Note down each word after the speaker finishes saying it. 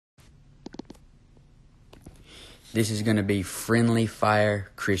This is going to be friendly fire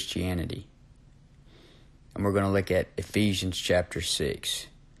Christianity. And we're going to look at Ephesians chapter 6.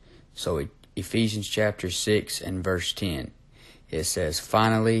 So Ephesians chapter 6 and verse 10. It says,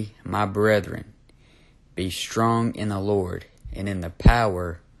 "Finally, my brethren, be strong in the Lord and in the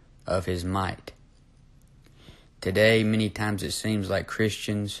power of His might." Today, many times it seems like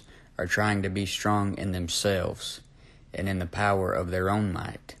Christians are trying to be strong in themselves and in the power of their own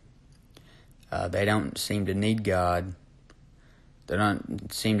might. They don't seem to need God. They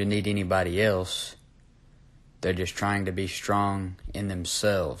don't seem to need anybody else. They're just trying to be strong in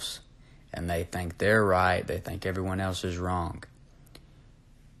themselves. And they think they're right. They think everyone else is wrong.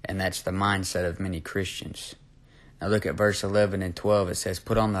 And that's the mindset of many Christians. Now look at verse 11 and 12. It says,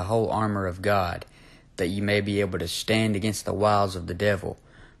 "Put on the whole armor of God, that ye may be able to stand against the wiles of the devil.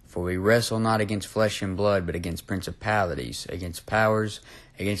 For we wrestle not against flesh and blood, but against principalities, against powers,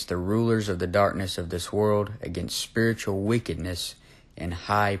 against the rulers of the darkness of this world, against spiritual wickedness in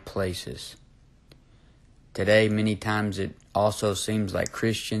high places." Today, many times it also seems like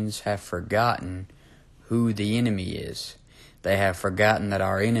Christians have forgotten who the enemy is. They have forgotten that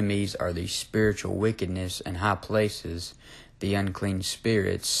our enemies are the spiritual wickedness in high places, the unclean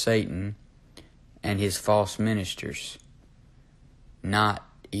spirits, Satan, and his false ministers. Not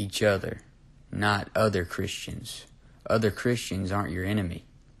each other, not other Christians. Other Christians aren't your enemy.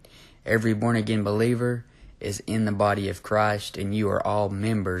 Every born-again believer is in the body of Christ, and you are all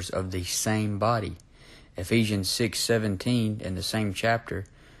members of the same body. Ephesians 6:17 in the same chapter,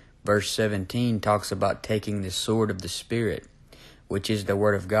 verse 17 talks about taking the sword of the Spirit, which is the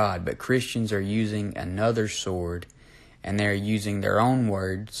Word of God. But Christians are using another sword, and they're using their own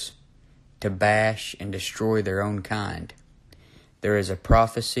words to bash and destroy their own kind. There is a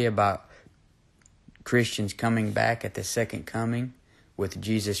prophecy about Christians coming back at the second coming with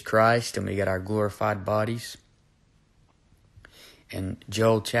Jesus Christ, and we got our glorified bodies. In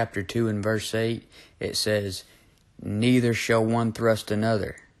Joel chapter 2 and verse 8, it says, "Neither shall one thrust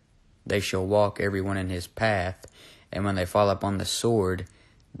another. They shall walk every one in his path, and when they fall upon the sword,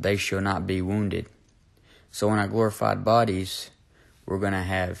 they shall not be wounded." So in our glorified bodies,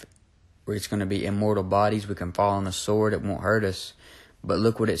 it's going to be immortal bodies. We can fall on the sword. It won't hurt us. But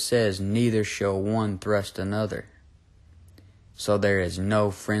look what it says, "Neither shall one thrust another." So there is no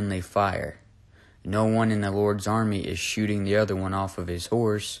friendly fire. No one in the Lord's army is shooting the other one off of his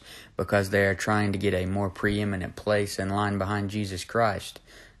horse because they are trying to get a more preeminent place in line behind Jesus Christ.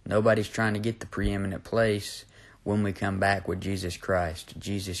 Nobody's trying to get the preeminent place when we come back with Jesus Christ.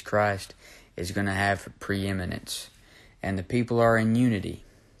 Jesus Christ is going to have preeminence. And the people are in unity.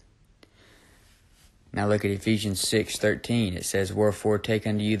 Now look at Ephesians 6:13. It says, "Wherefore take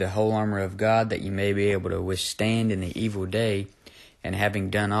unto you the whole armor of God, that ye may be able to withstand in the evil day, and having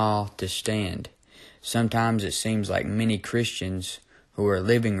done all, to stand." Sometimes it seems like many Christians who are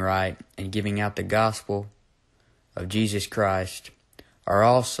living right and giving out the gospel of Jesus Christ are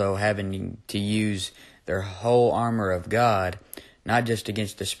also having to use their whole armor of God, not just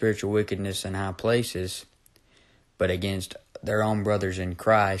against the spiritual wickedness in high places, but against their own brothers in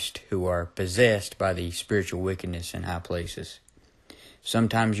Christ who are possessed by the spiritual wickedness in high places.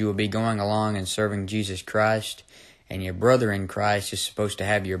 Sometimes you will be going along and serving Jesus Christ, and your brother in Christ is supposed to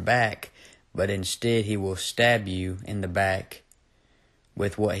have your back, but instead he will stab you in the back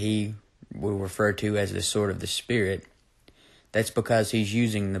with what he will refer to as the sword of the Spirit. That's because he's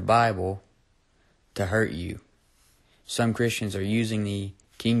using the Bible to hurt you. Some Christians are using the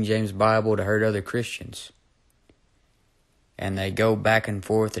King James Bible to hurt other Christians. And they go back and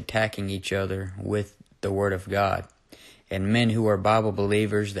forth attacking each other with the Word of God. And men who are Bible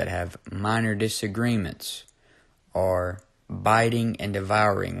believers that have minor disagreements are biting and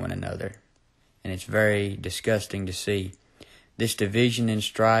devouring one another. And it's very disgusting to see. This division and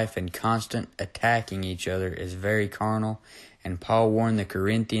strife and constant attacking each other is very carnal. And Paul warned the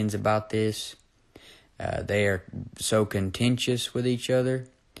Corinthians about this. They are so contentious with each other.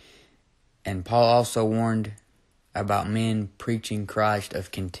 And Paul also warned about men preaching Christ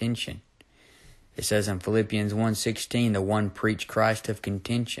of contention. It says in Philippians 1:16, "The one preached Christ of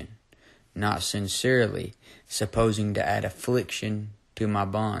contention, not sincerely, supposing to add affliction to my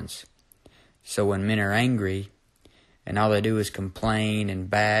bonds." So when men are angry, and all they do is complain and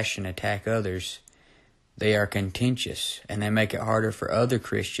bash and attack others, they are contentious, and they make it harder for other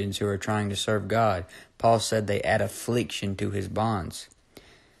Christians who are trying to serve God. Paul said they add affliction to his bonds.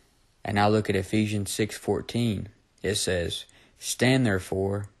 And now look at Ephesians 6:14. It says, "Stand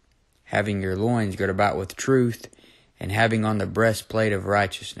therefore, having your loins girt about with truth, and having on the breastplate of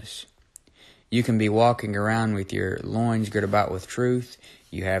righteousness." You can be walking around with your loins girt about with truth.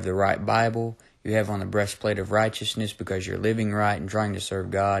 You have the right Bible. You have on the breastplate of righteousness because you're living right and trying to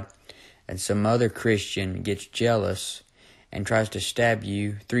serve God. And some other Christian gets jealous and tries to stab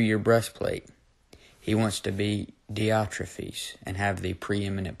you through your breastplate. He wants to be Diotrephes and have the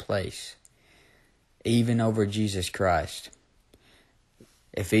preeminent place, even over Jesus Christ.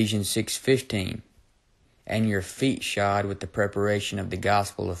 Ephesians 6:15, and your feet shod with the preparation of the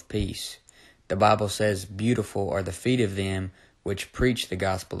gospel of peace. The Bible says, beautiful are the feet of them which preach the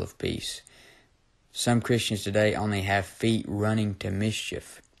gospel of peace. Some Christians today only have feet running to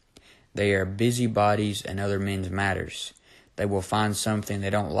mischief. They are busybodies in other men's matters. They will find something they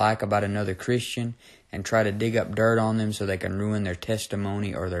don't like about another Christian and try to dig up dirt on them so they can ruin their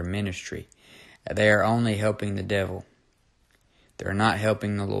testimony or their ministry. They are only helping the devil. They are not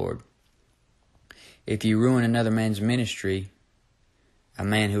helping the Lord. If you ruin another man's ministry, a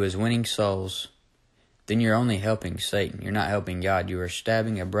man who is winning souls, then you're only helping Satan. You're not helping God. You are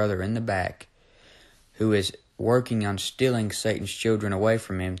stabbing a brother in the back who is working on stealing Satan's children away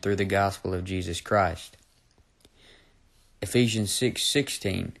from him through the gospel of Jesus Christ. Ephesians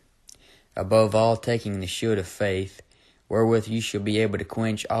 6:16, above all taking the shield of faith, wherewith you shall be able to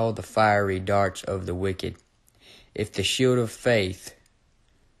quench all the fiery darts of the wicked. If the shield of faith,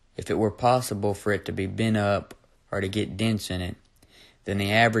 if it were possible for it to be bent up or to get dents in it, then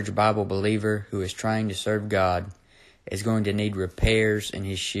the average Bible believer who is trying to serve God is going to need repairs in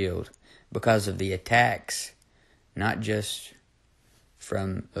his shield because of the attacks, not just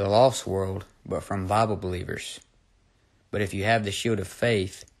from the lost world, but from Bible believers. But if you have the shield of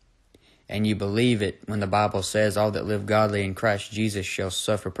faith, and you believe it when the Bible says all that live godly in Christ Jesus shall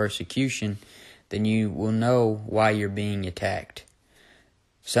suffer persecution, then you will know why you're being attacked.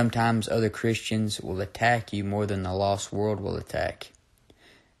 Sometimes other Christians will attack you more than the lost world will attack.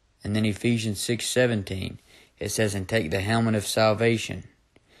 And then Ephesians 6:17, it says, and take the helmet of salvation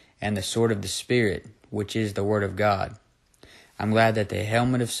and the sword of the Spirit, which is the Word of God. I'm glad that the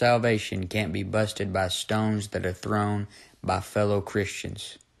helmet of salvation can't be busted by stones that are thrown by fellow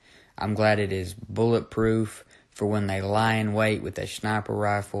Christians. I'm glad it is bulletproof for when they lie in wait with a sniper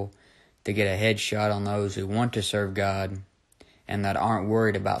rifle to get a headshot on those who want to serve God and that aren't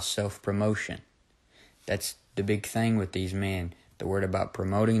worried about self-promotion. That's the big thing with these men. They're worried about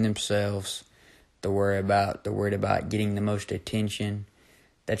promoting themselves. They're worried about getting the most attention.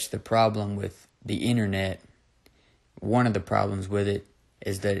 That's the problem with the internet. One of the problems with it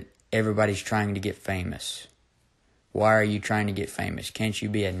is that everybody's trying to get famous. Why are you trying to get famous? Can't you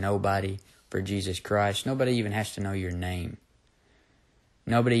be a nobody for Jesus Christ? Nobody even has to know your name.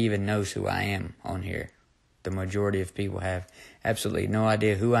 Nobody even knows who I am on here. The majority of people have absolutely no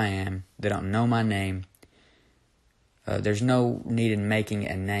idea who I am. They don't know my name. There's no need in making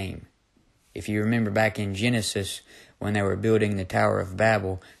a name. If you remember back in Genesis, when they were building the Tower of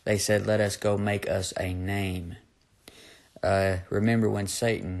Babel, they said, let us go make us a name. Remember when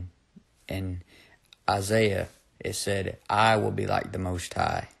Satan in Isaiah, it said, I will be like the Most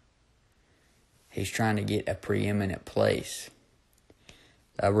High. He's trying to get a preeminent place.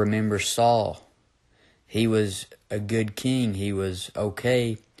 Remember Saul. He was a good king. He was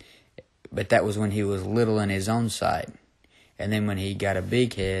okay. But that was when he was little in his own sight. And then when he got a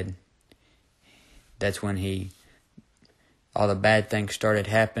big head, that's when all the bad things started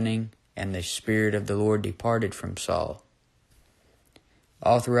happening and the Spirit of the Lord departed from Saul.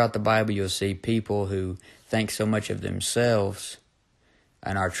 All throughout the Bible you'll see people who think so much of themselves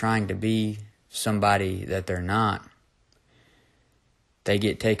and are trying to be somebody that they're not. They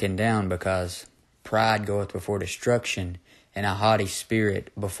get taken down because pride goeth before destruction and a haughty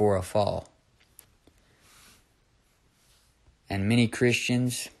spirit before a fall. And many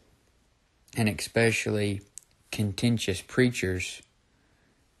Christians, and especially contentious preachers,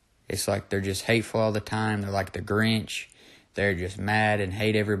 it's like they're just hateful all the time. They're like the Grinch. They're just mad and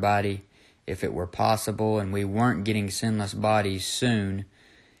hate everybody. If it were possible and we weren't getting sinless bodies soon,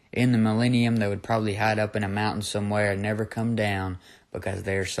 in the millennium they would probably hide up in a mountain somewhere and never come down because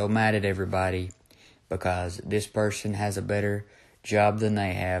they're so mad at everybody because this person has a better job than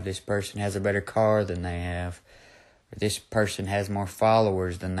they have, this person has a better car than they have, or this person has more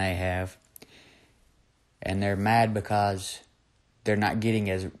followers than they have. And they're mad because they're not getting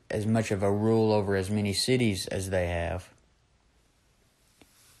as much of a rule over as many cities as they have.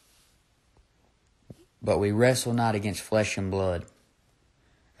 But we wrestle not against flesh and blood,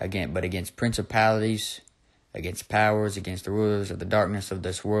 but against principalities, against powers, against the rulers of the darkness of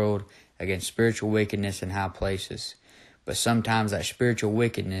this world, against spiritual wickedness in high places. But sometimes that spiritual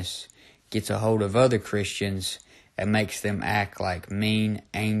wickedness gets a hold of other Christians and makes them act like mean,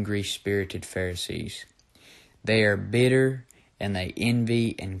 angry, spirited Pharisees. They are bitter and they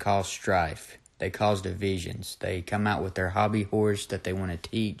envy and cause strife. They cause divisions. They come out with their hobby horse that they want to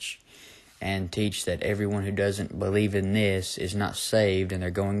teach, and teach that everyone who doesn't believe in this is not saved and they're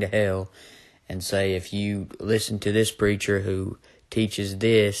going to hell, and say if you listen to this preacher who teaches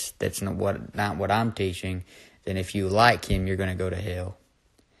this that's not what I'm teaching, then if you like him, you're going to go to hell.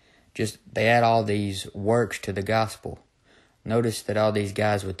 They add all these works to the gospel. Notice that all these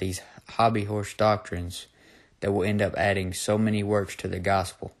guys with these hobby horse doctrines, they will end up adding so many works to the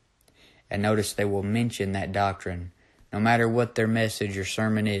gospel. And notice they will mention that doctrine. No matter what their message or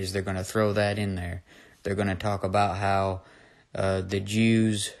sermon is, they're going to throw that in there. They're going to talk about how the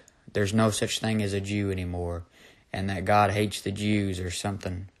Jews, there's no such thing as a Jew anymore, and that God hates the Jews or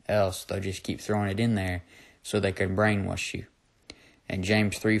something else. They'll just keep throwing it in there so they can brainwash you. And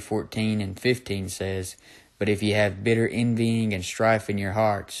James 3:14 and 15 says, "But if ye have bitter envying and strife in your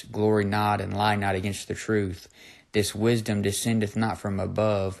hearts, glory not and lie not against the truth. This wisdom descendeth not from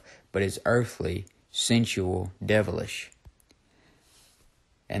above, but is earthly, sensual, devilish."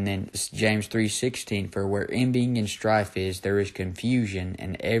 And then James 3:16, "For where envying and strife is, there is confusion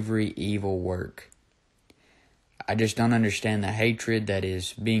and every evil work." I just don't understand the hatred that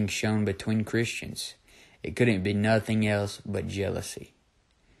is being shown between Christians. It couldn't be nothing else but jealousy.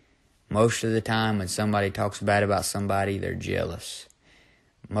 Most of the time when somebody talks bad about somebody, they're jealous.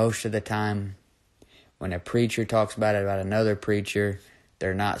 Most of the time when a preacher talks bad about another preacher,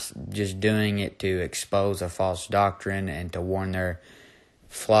 they're not just doing it to expose a false doctrine and to warn their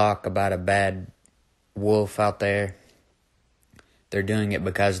flock about a bad wolf out there. They're doing it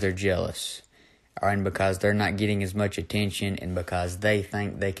because they're jealous, and because they're not getting as much attention, and because they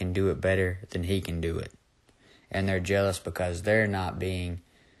think they can do it better than he can do it. And they're jealous because they're not being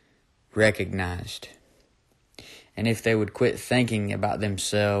recognized. And if they would quit thinking about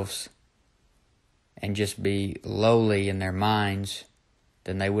themselves and just be lowly in their minds,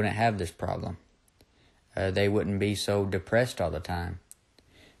 then they wouldn't have this problem. They wouldn't be so depressed all the time.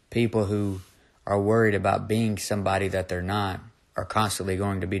 People who are worried about being somebody that they're not are constantly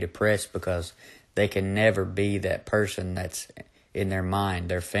going to be depressed because they can never be that person that's in their mind,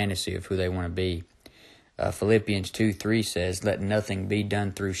 their fantasy of who they want to be. Philippians 2:3 says, "Let nothing be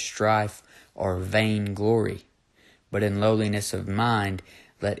done through strife or vain glory, but in lowliness of mind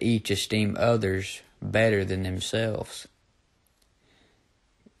let each esteem others better than themselves."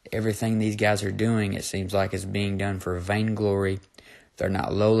 Everything these guys are doing, it seems like, is being done for vainglory. They're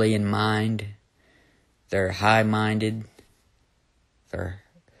not lowly in mind. They're high-minded.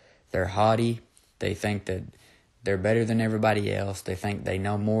 They're haughty. They think that they're better than everybody else. They think they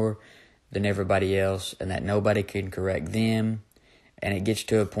know more than everybody else and that nobody can correct them. And it gets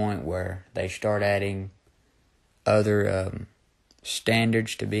to a point where they start adding other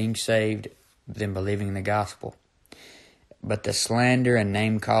standards to being saved than believing in the gospel. But the slander and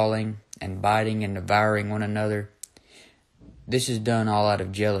name-calling and biting and devouring one another, this is done all out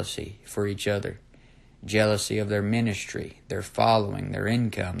of jealousy for each other. Jealousy of their ministry, their following, their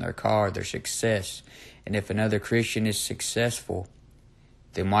income, their car, their success. And if another Christian is successful,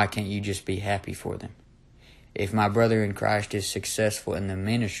 then why can't you just be happy for them? If my brother in Christ is successful in the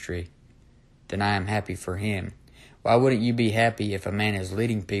ministry, then I am happy for him. Why wouldn't you be happy if a man is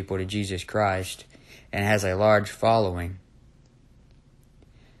leading people to Jesus Christ and has a large following?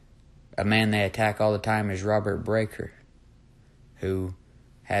 A man they attack all the time is Robert Breaker, who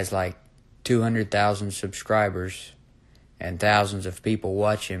has like 200,000 subscribers and thousands of people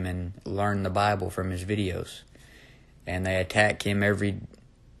watch him and learn the Bible from his videos. And they attack him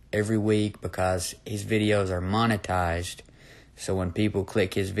every week because his videos are monetized. So when people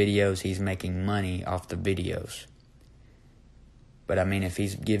click his videos, he's making money off the videos. But I mean, if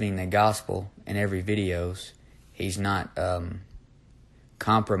he's giving the gospel in every videos, he's not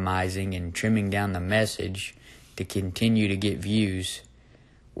compromising and trimming down the message to continue to get views.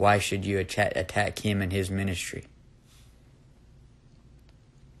 Why should you attack him and his ministry?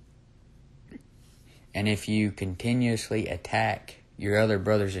 And if you continuously attack your other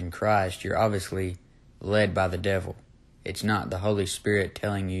brothers in Christ, you're obviously led by the devil. It's not the Holy Spirit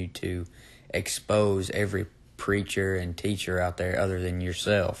telling you to expose every preacher and teacher out there other than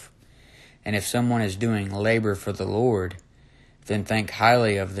yourself. And if someone is doing labor for the Lord, then think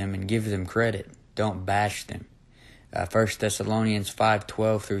highly of them and give them credit. Don't bash them. 1 Thessalonians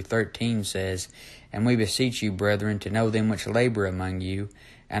 5:12 through 13 says, "And we beseech you, brethren, to know them which labor among you,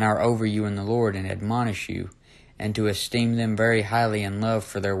 and are over you in the Lord, and admonish you, and to esteem them very highly in love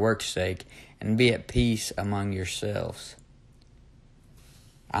for their work's sake, and be at peace among yourselves."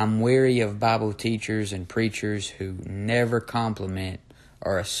 I'm weary of Bible teachers and preachers who never compliment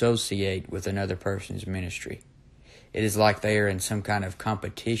or associate with another person's ministry. It is like they are in some kind of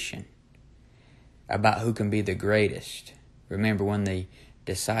competition. about who can be the greatest. Remember when the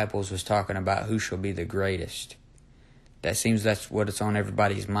disciples was talking about who shall be the greatest. That's what it's on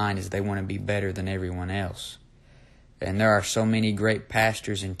everybody's mind, is they want to be better than everyone else. And there are so many great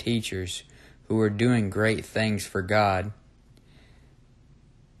pastors and teachers who are doing great things for God.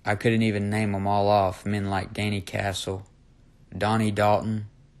 I couldn't even name them all off. Men like Danny Castle, Donnie Dalton,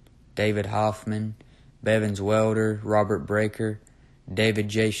 David Hoffman, Bevans Welder, Robert Breaker, David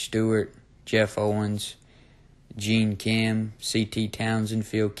J. Stewart, Jeff Owens, Gene Kim, C.T. Townsend,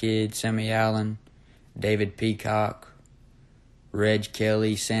 Phil Kidd, Sammy Allen, David Peacock, Reg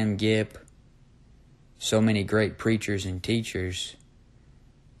Kelly, Sam Gipp. So many great preachers and teachers,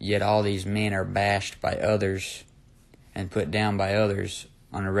 yet all these men are bashed by others and put down by others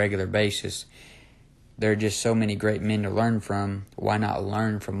on a regular basis. There are just so many great men to learn from. Why not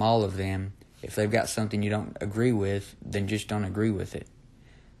learn from all of them? If they've got something you don't agree with, then just don't agree with it.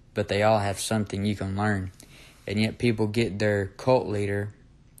 But they all have something you can learn. And yet people get their cult leader,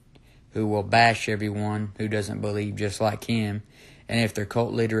 who will bash everyone who doesn't believe just like him. And if their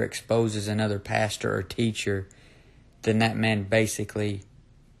cult leader exposes another pastor or teacher, then that man basically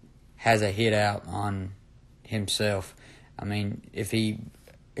has a hit out on himself. I mean, if he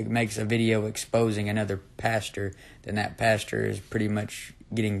makes a video exposing another pastor, then that pastor is pretty much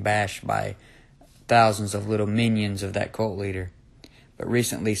getting bashed by thousands of little minions of that cult leader. But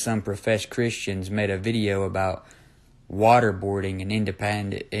recently some professed Christians made a video about waterboarding an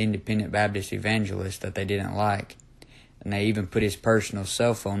independent Baptist evangelist that they didn't like. And they even put his personal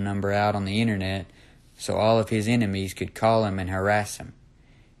cell phone number out on the internet so all of his enemies could call him and harass him.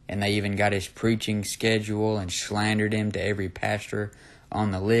 And they even got his preaching schedule and slandered him to every pastor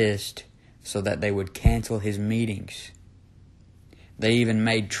on the list so that they would cancel his meetings. They even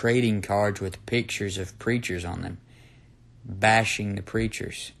made trading cards with pictures of preachers on them, bashing the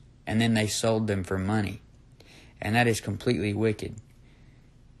preachers, and then they sold them for money. And that is completely wicked.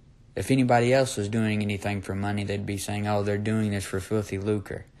 If anybody else was doing anything for money, they'd be saying, oh, they're doing this for filthy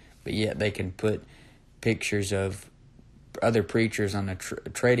lucre. But yet they can put pictures of other preachers on a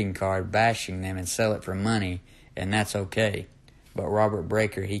trading card bashing them and sell it for money, and that's okay. But Robert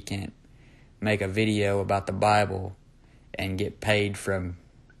Breaker, he can't make a video about the Bible and get paid from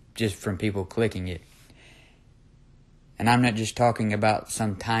people clicking it. And I'm not just talking about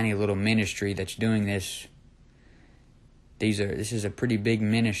some tiny little ministry that's doing this. This is a pretty big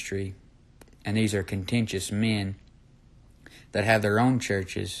ministry, and these are contentious men that have their own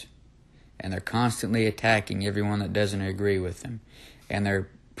churches, and they're constantly attacking everyone that doesn't agree with them. And they're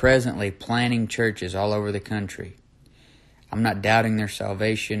presently planning churches all over the country. I'm not doubting their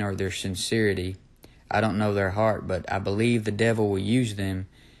salvation or their sincerity. I don't know their heart, but I believe the devil will use them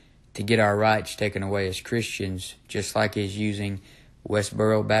to get our rights taken away as Christians, just like he's using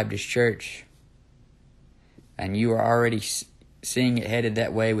Westboro Baptist Church. And you are already seeing it headed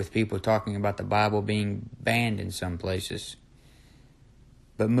that way with people talking about the Bible being banned in some places.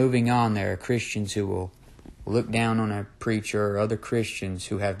 But moving on, there are Christians who will look down on a preacher or other Christians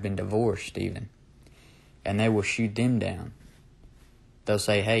who have been divorced even, and they will shoot them down. They'll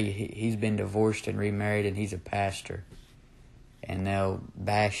say, hey, he's been divorced and remarried and he's a pastor. And they'll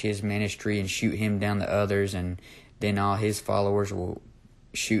bash his ministry and shoot him down to others, and then all his followers will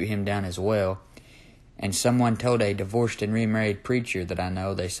shoot him down as well. And someone told a divorced and remarried preacher that I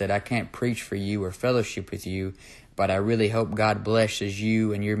know, they said, I can't preach for you or fellowship with you, but I really hope God blesses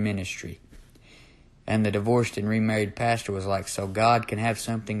you and your ministry. And the divorced and remarried pastor was like, so God can have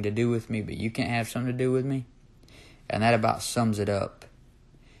something to do with me, but you can't have something to do with me? And that about sums it up.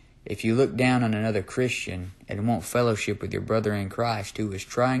 If you look down on another Christian and won't fellowship with your brother in Christ who is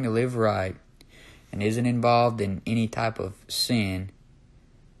trying to live right and isn't involved in any type of sin,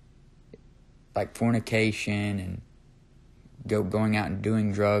 like fornication and going out and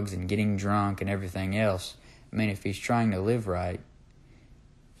doing drugs and getting drunk and everything else, I mean, if he's trying to live right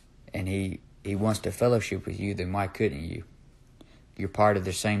and he wants to fellowship with you, then why couldn't you? You're part of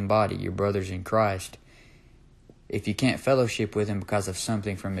the same body. You're brothers in Christ. If you can't fellowship with him because of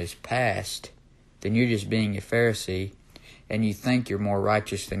something from his past, then you're just being a Pharisee and you think you're more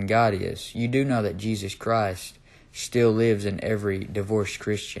righteous than God is. You do know that Jesus Christ still lives in every divorced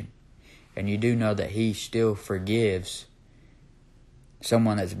Christian. And you do know that he still forgives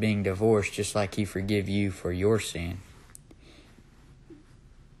someone that's being divorced just like he forgive you for your sin.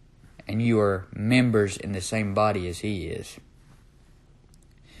 And you are members in the same body as he is.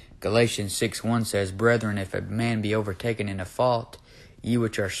 Galatians 6:1 says, Brethren, if a man be overtaken in a fault, ye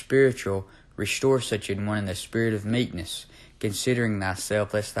which are spiritual, restore such an one in the spirit of meekness, considering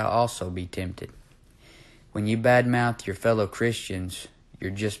thyself, lest thou also be tempted. When you badmouth your fellow Christians, you're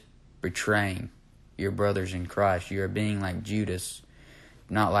just betraying. your brothers in Christ. You are being like Judas,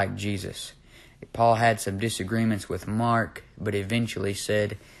 not like Jesus. Paul had some disagreements with Mark, but eventually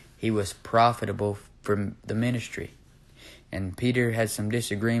said he was profitable for the ministry. And Peter had some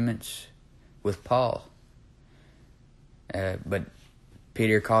disagreements with Paul. But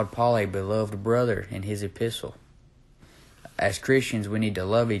Peter called Paul a beloved brother in his epistle. As Christians, we need to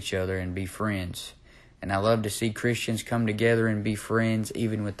love each other and be friends. And I love to see Christians come together and be friends,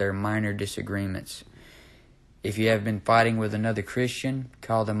 even with their minor disagreements. If you have been fighting with another Christian,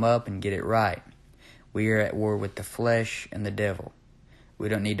 call them up and get it right. We are at war with the flesh and the devil. We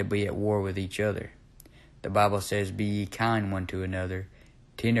don't need to be at war with each other. The Bible says, "Be ye kind one to another,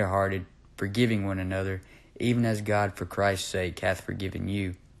 tender-hearted, forgiving one another, even as God for Christ's sake hath forgiven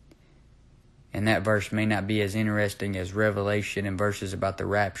you." And that verse may not be as interesting as Revelation and verses about the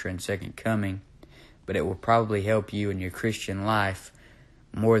rapture and second coming, but it will probably help you in your Christian life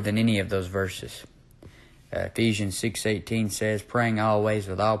more than any of those verses. Ephesians 6:18 says, "Praying always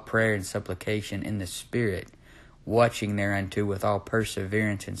with all prayer and supplication in the Spirit, watching thereunto with all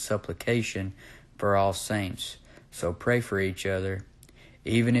perseverance and supplication for all saints." So pray for each other.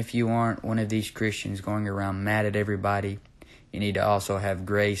 Even if you aren't one of these Christians going around mad at everybody, you need to also have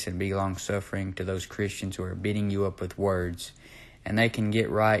grace and be long-suffering to those Christians who are beating you up with words, and they can get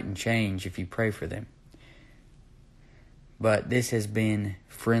right and change if you pray for them. But this has been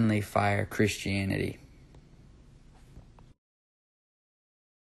Friendly Fire Christianity.